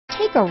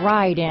Take a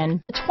ride in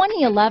the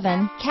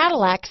 2011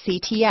 Cadillac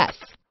CTS.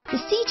 The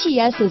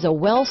CTS is a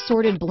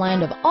well-sorted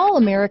blend of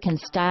all-American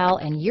style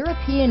and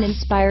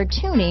European-inspired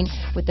tuning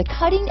with the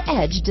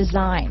cutting-edge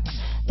design.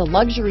 The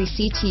luxury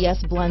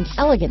CTS blends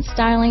elegant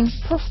styling,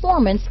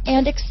 performance,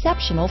 and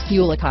exceptional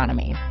fuel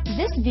economy.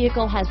 This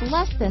vehicle has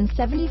less than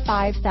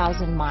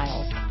 75,000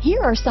 miles.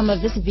 Here are some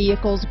of this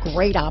vehicle's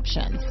great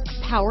options: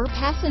 power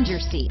passenger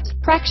seat,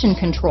 traction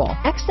control,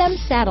 XM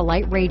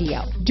satellite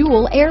radio,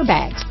 dual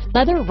airbags,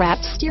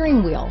 leather-wrapped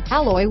steering wheel,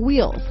 alloy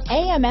wheels,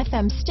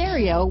 AM/FM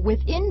stereo with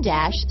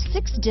in-dash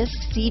 6-disc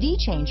CD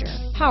changer,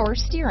 power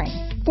steering,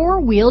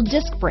 4-wheel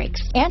disc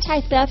brakes,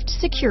 anti-theft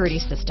security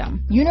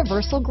system,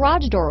 universal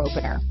garage door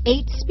opener,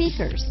 8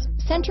 speakers,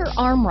 center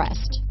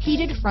armrest,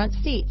 heated front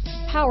seats,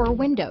 power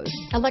windows,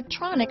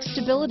 electronic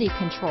stability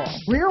control,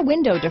 rear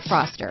window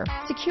defroster,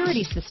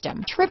 security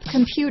system, trip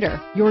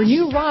computer. Your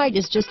new ride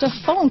is just a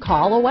phone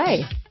call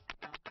away.